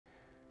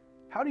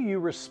How do you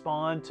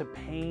respond to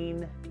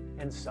pain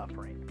and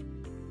suffering?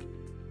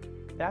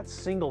 That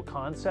single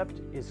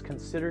concept is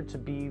considered to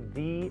be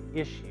the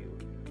issue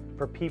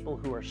for people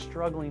who are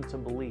struggling to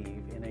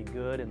believe in a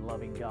good and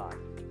loving God.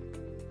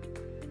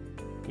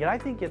 Yet I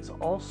think it's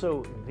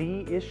also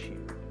the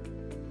issue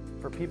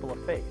for people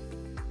of faith.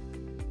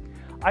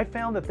 I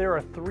found that there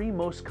are three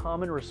most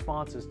common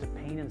responses to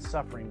pain and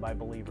suffering by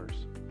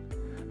believers.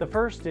 The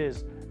first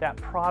is that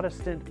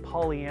Protestant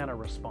Pollyanna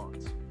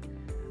response.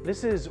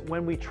 This is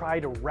when we try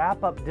to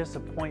wrap up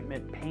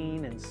disappointment,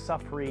 pain, and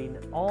suffering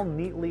all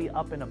neatly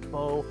up in a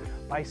bow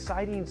by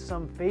citing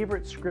some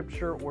favorite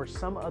scripture or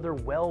some other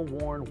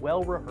well-worn,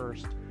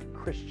 well-rehearsed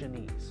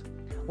Christianese.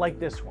 Like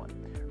this one.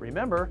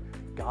 Remember,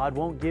 God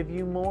won't give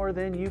you more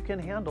than you can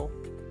handle.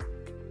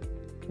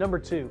 Number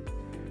two,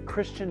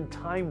 Christian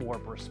time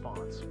warp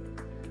response.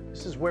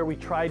 This is where we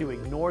try to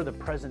ignore the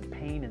present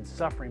pain and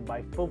suffering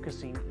by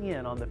focusing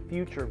in on the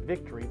future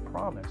victory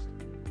promised.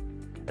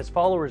 As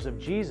followers of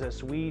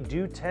Jesus, we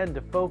do tend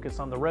to focus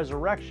on the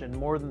resurrection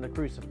more than the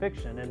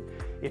crucifixion. And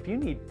if you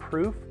need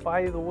proof,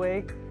 by the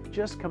way,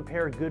 just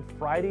compare Good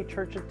Friday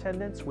church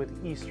attendance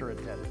with Easter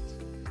attendance.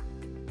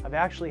 I've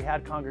actually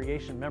had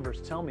congregation members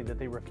tell me that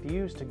they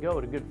refuse to go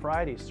to Good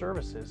Friday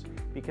services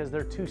because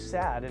they're too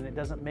sad and it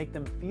doesn't make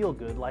them feel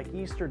good like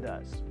Easter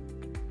does.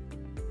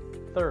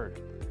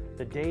 Third,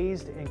 the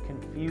dazed and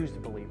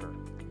confused believer.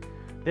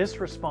 This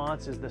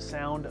response is the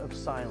sound of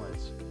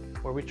silence,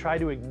 where we try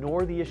to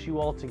ignore the issue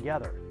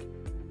altogether.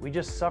 We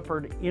just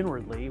suffered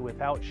inwardly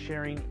without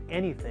sharing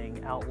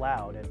anything out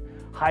loud and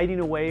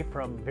hiding away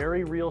from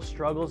very real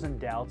struggles and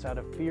doubts out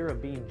of fear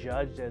of being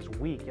judged as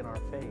weak in our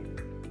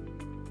faith.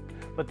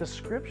 But the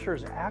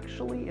Scriptures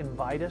actually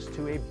invite us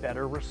to a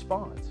better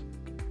response.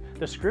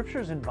 The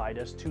Scriptures invite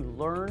us to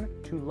learn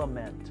to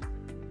lament.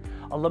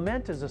 A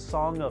lament is a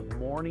song of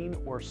mourning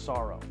or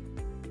sorrow.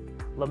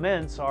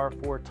 Laments are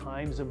for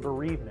times of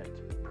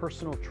bereavement,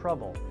 personal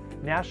trouble,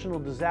 national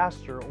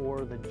disaster,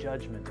 or the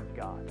judgment of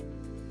God.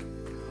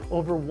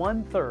 Over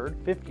 1/3,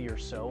 50 or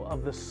so,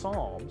 of the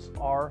Psalms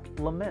are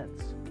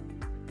laments.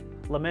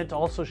 Lament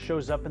also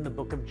shows up in the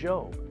book of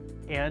Job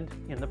and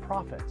in the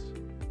prophets.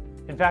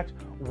 In fact,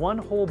 one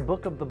whole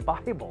book of the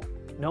Bible,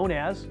 known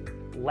as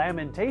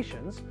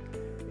Lamentations,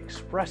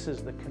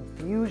 expresses the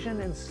confusion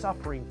and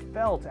suffering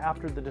felt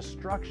after the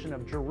destruction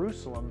of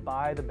Jerusalem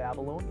by the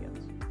Babylonians.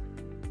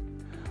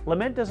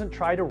 Lament doesn't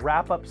try to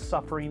wrap up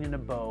suffering in a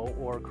bow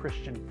or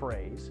Christian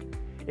phrase.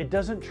 It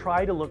doesn't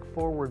try to look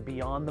forward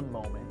beyond the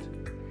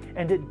moment.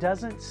 And it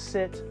doesn't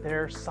sit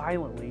there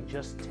silently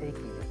just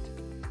taking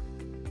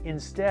it.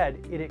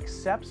 Instead, it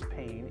accepts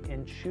pain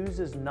and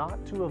chooses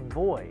not to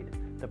avoid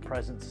the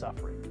present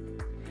suffering.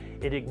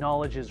 It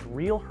acknowledges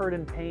real hurt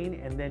and pain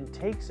and then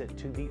takes it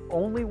to the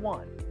only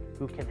one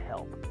who can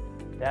help.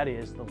 That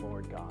is the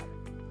Lord God.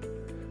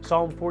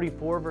 Psalm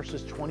 44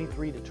 verses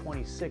 23 to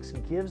 26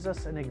 gives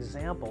us an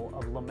example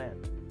of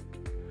lament.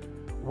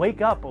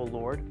 Wake up, O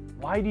Lord.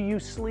 Why do you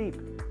sleep?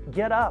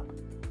 Get up.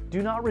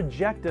 Do not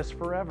reject us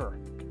forever.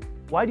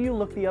 Why do you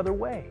look the other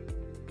way?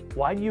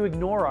 Why do you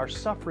ignore our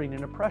suffering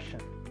and oppression?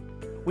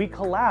 We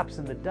collapse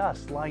in the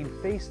dust, lying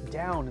face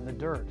down in the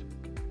dirt.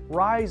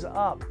 Rise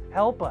up,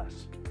 help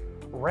us.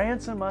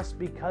 Ransom us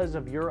because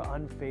of your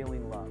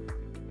unfailing love.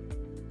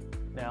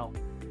 Now,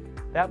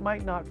 that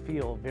might not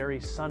feel very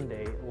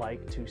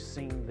Sunday-like to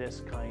sing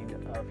this kind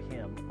of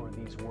hymn or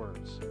these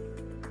words.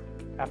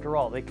 After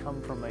all, they come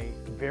from a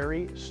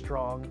very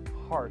strong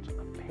heart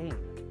of pain,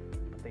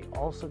 but they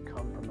also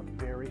come from a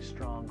very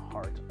strong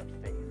heart of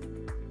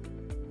faith.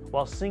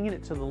 While singing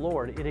it to the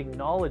Lord, it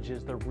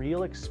acknowledges the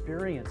real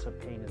experience of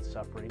pain and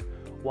suffering,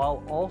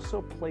 while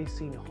also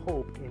placing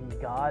hope in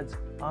God's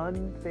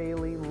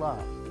unfailing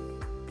love.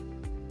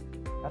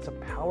 That's a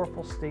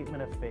powerful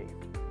statement of faith.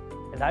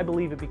 And I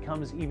believe it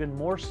becomes even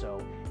more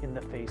so in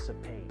the face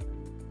of pain.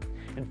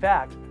 In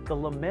fact, the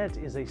lament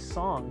is a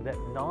song that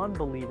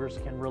non-believers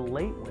can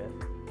relate with,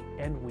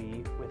 and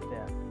we with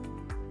them.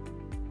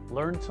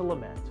 Learn to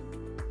lament.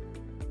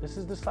 This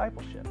is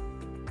discipleship,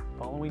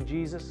 following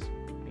Jesus,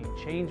 being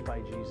changed by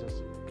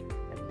Jesus,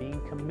 and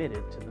being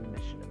committed to the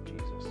mission of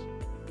Jesus.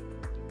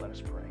 Let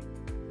us pray.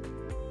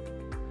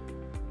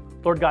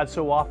 Lord God,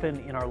 so often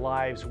in our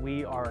lives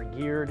we are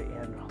geared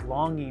and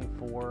longing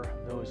for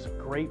those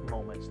great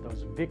moments,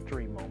 those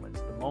victory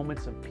moments, the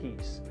moments of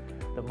peace,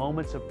 the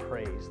moments of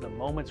praise, the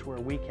moments where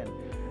we can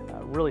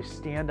really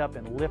stand up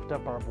and lift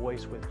up our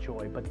voice with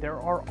joy. But there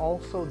are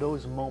also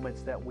those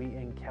moments that we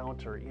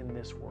encounter in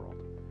this world,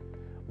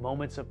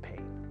 moments of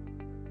pain.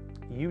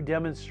 You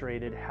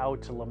demonstrated how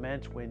to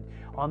lament when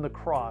on the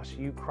cross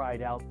you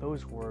cried out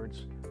those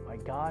words, my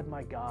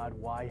God,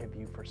 why have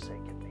you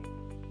forsaken me?"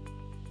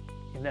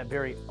 In that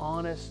very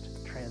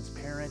honest,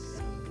 transparent,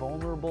 and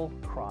vulnerable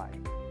cry,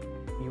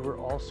 you were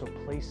also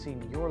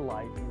placing your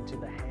life into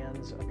the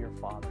hands of your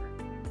Father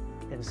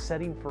and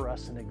setting for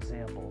us an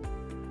example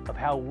of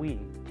how we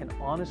can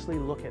honestly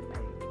look at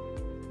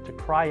pain, to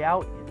cry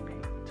out in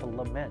pain, to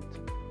lament,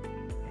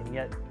 and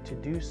yet to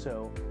do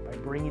so by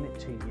bringing it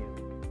to you.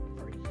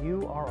 For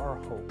you are our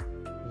hope,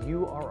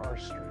 you are our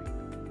strength,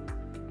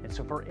 And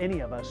so for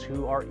any of us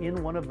who are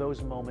in one of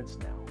those moments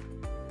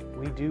now,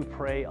 we do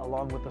pray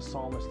along with the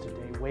psalmist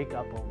today, wake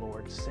up, O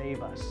Lord,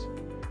 save us.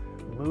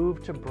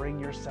 Move to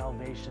bring your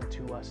salvation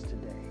to us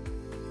today,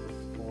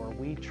 for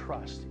we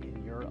trust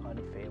in your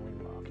unfailing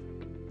love.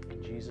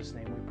 In Jesus'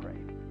 name we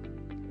pray.